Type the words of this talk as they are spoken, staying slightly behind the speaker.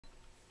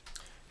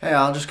Hey,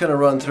 I'm just going to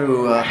run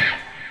through a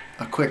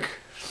quick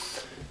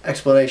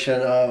explanation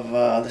of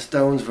the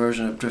Stones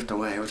version of Drift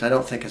Away, which I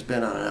don't think has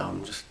been on an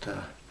album, just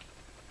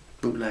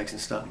bootlegs and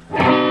stuff.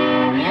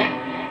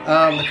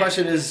 The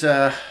question is,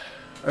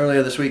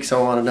 earlier this week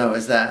someone wanted to know,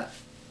 is that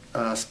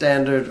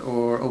standard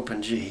or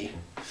open G?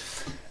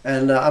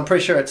 And I'm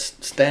pretty sure it's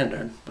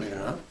standard, believe it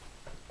or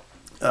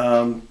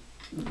not.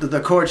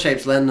 The chord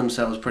shapes lend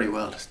themselves pretty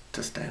well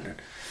to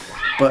standard.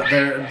 But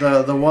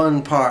the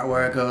one part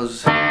where it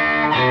goes in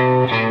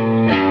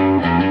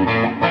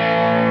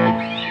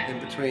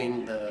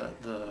between the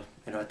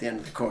at the end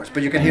of the chorus,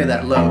 but you can hear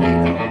that low E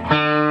note.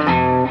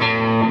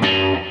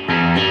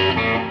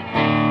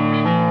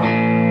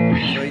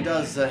 So he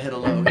does hit a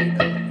low E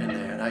note in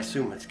there, and I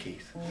assume it's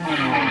Keith.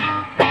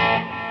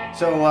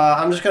 So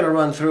I'm just going to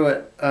run through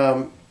it.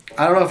 I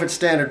don't know if it's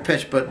standard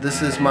pitch, but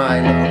this is my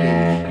low E.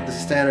 This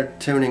is standard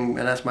tuning,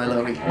 and that's my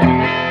low E.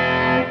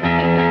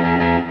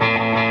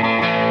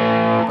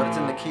 But it's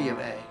in the key of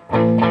A.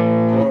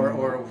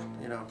 Or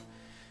you know,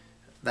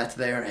 that's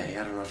their A.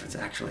 I don't know if it's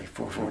actually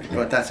 440,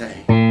 but that's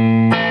A.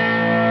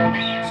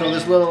 So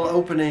this little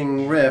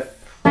opening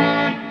riff,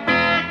 right,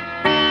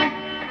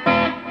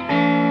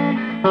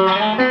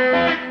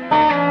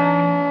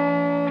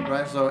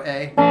 so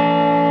A.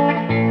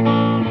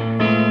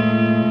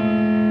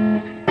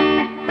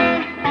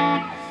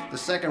 The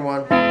second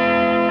one,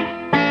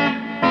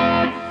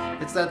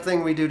 it's that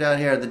thing we do down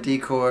here, the D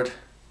chord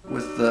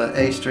with the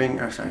A string,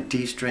 or sorry,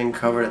 D string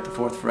covered at the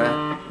 4th fret,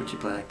 which you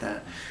play like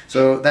that.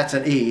 So that's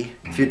an E.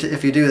 If you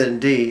do that in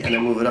D and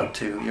then move it up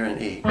 2, you're in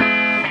E.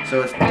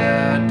 So it's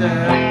da, da,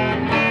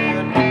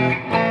 da,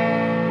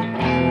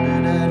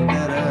 da,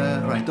 da,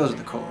 da. Right, those are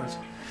the chords.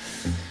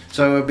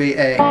 So it would be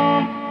A.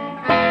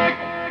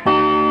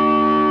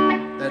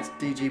 That's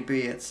D, G,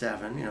 B at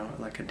 7, you know,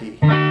 like a D,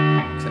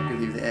 except you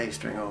leave the A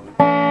string open.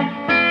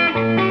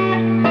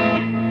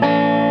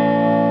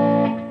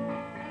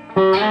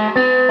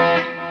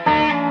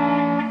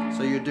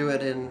 So you do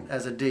it in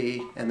as a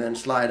D and then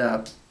slide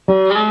up.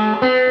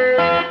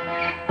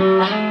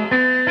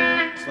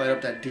 Slide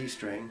up that D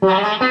string. Get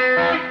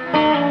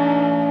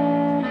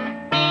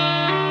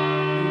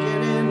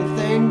in the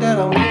thing that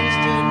I'm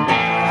wasting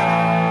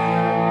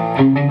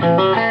time.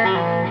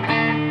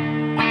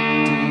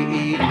 D, E,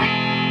 A.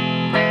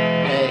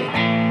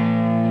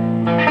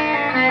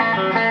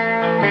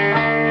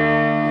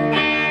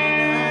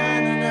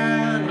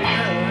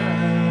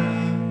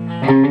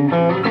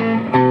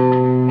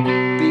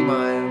 B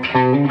minor.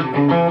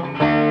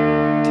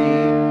 D.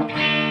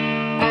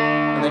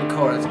 And then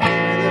chorus. Give me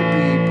the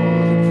people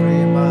to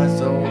free my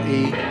soul. E.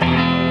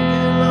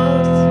 Get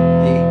lost.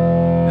 E.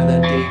 And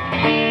then D.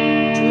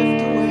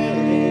 Drift away.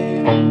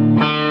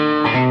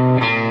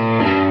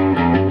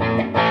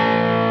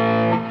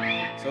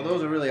 So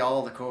those are really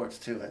all the chords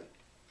to it.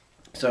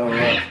 So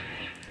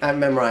I've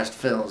memorized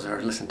fills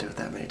or listened to it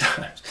that many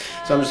times.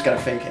 So I'm just going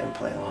to fake it and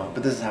play along.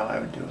 But this is how I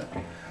would do it.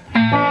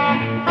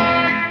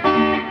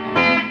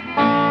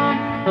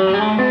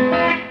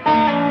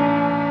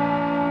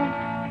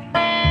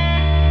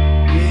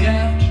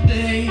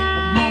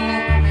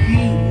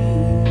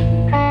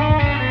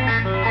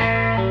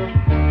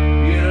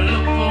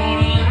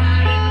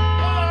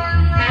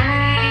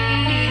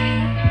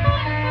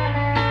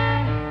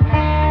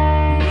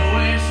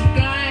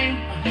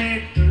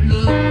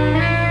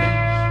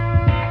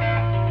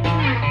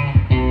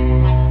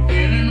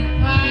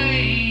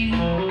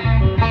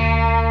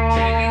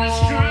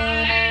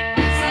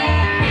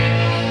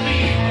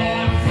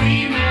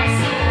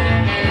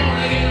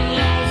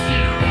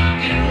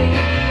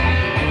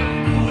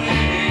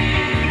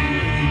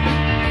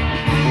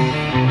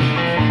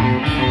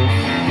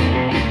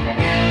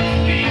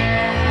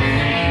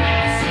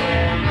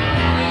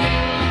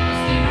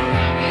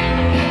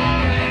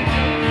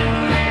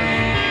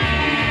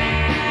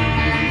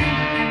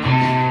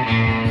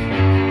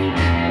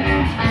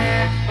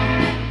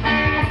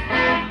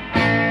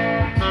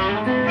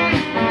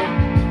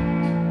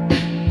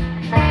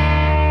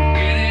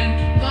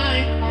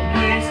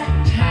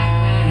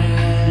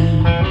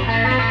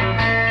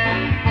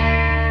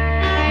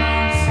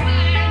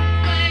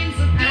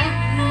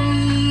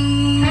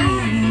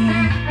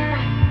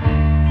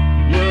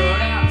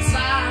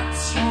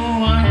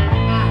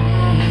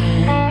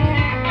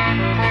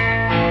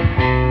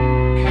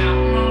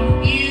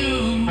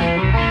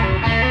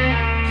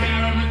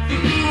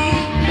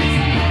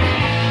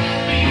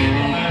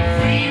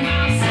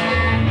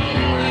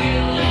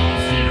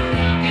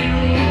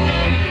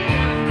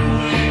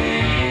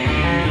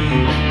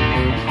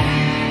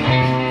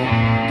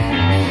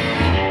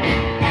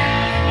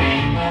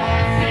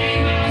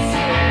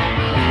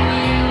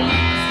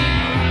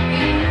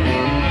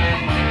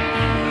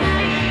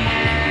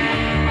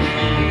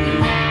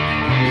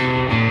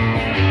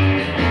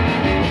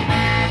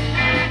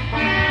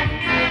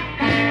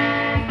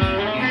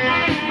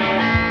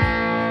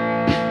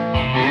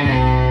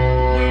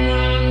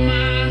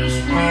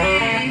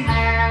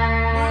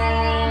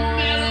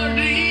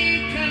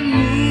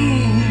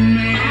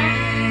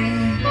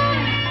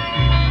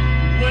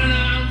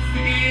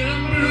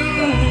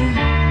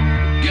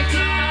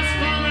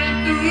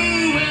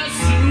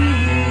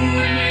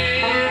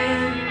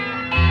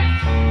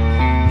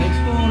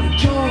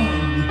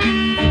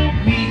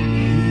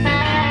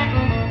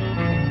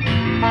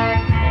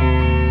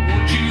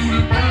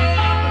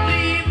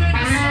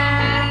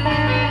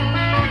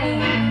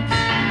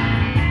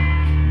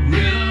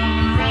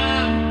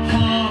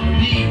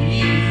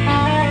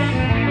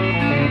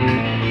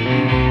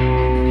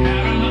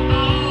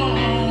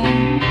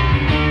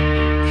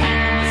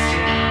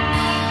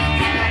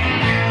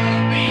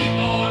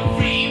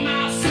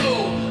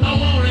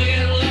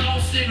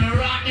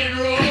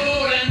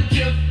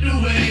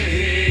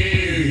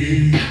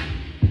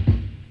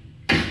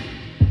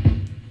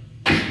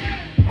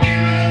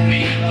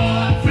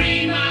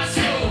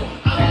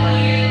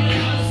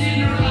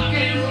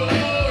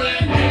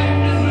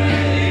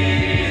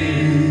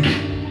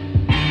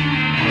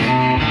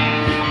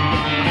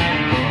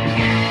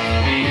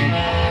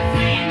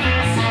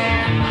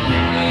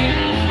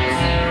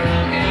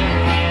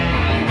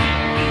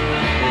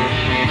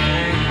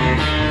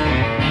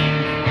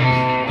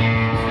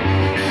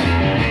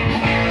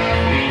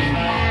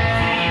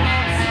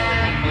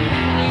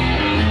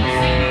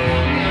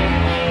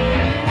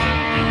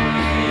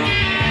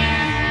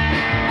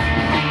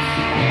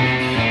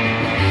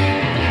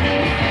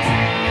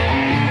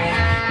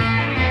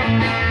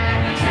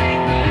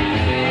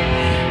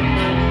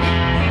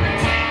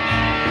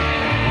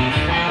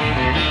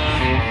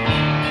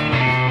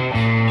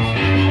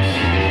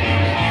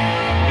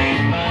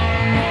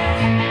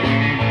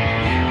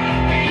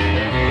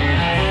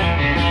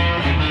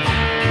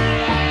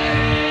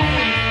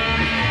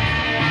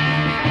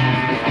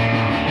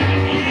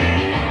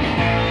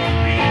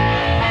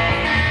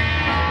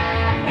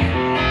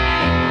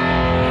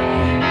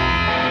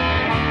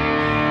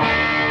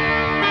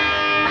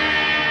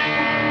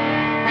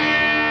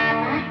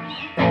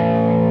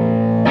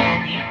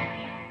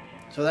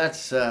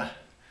 that's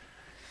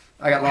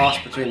I got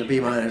lost between the B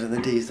minors and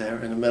the D's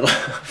there in the middle.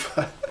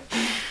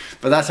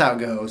 But that's how it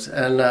goes.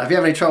 And if you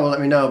have any trouble,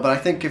 let me know. But I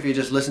think if you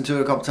just listen to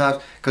it a couple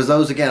times, because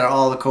those again are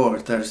all the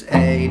chords. There's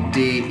A,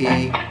 D,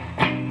 E,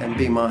 and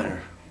B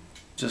minor.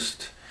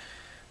 Just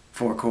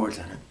 4 chords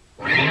in it.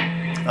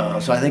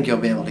 So I think you'll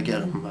be able to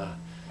get them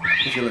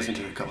if you listen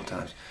to it a couple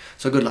times.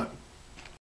 So good luck.